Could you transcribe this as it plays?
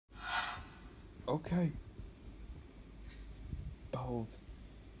Okay. Balls.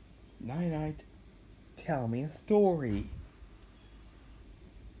 Night. Tell me a story.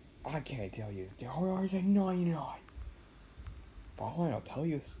 I can't tell you a story. I said night. Fine, I'll tell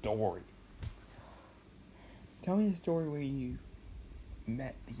you a story. Tell me a story where you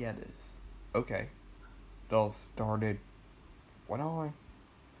met the others. Okay. It all started when I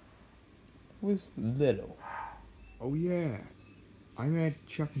was little. Oh yeah. I met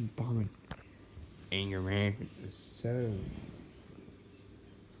Chuck and Bomb and Anger Management was so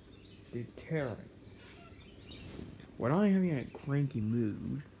did Terrence. When I'm having a cranky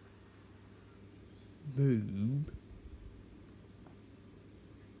mood,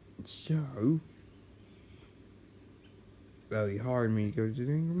 so he hired me to go to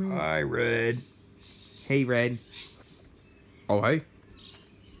the Anger Management. Hi, Red. Hey, Red. Oh, hey.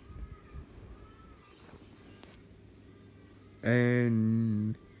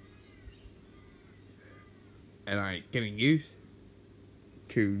 And I getting used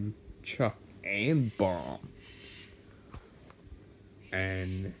to Chuck and Bomb.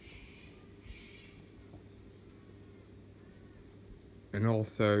 And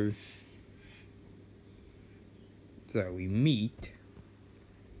also, so we meet.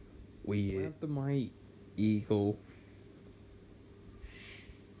 We at the Mighty Eagle.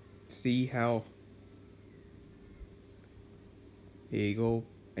 See how Eagle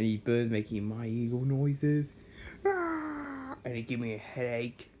and these birds making my eagle noises. Ah! And it gave me a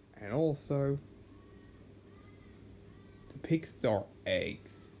headache. And also the Pixar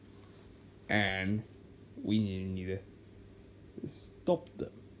eggs. And we need to stop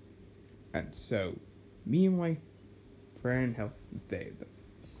them. And so me and my friend helped save them.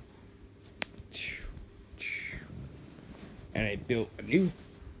 And I built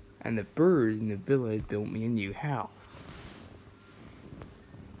and the birds in the village built me a new house.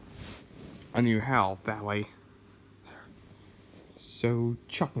 That way. So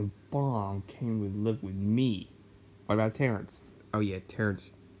Chuck and Bomb came to live with me. What about Terrence? Oh yeah,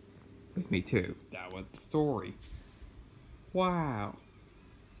 Terrence with me too. That was the story. Wow.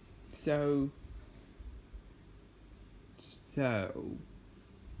 So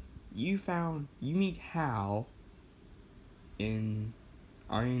you meet Hal in,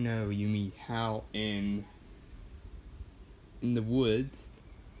 I know you meet Hal in the woods,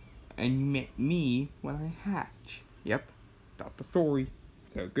 and you met me when I hatch. Yep, that's the story.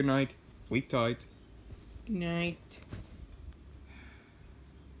 So good night, sleep tight. Good night.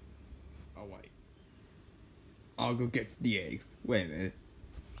 Oh wait, I'll go get the eggs. Wait a minute,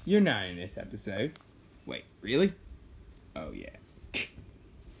 you're not in this episode. Wait, really? Oh yeah.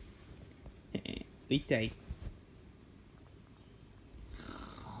 Sleep tight.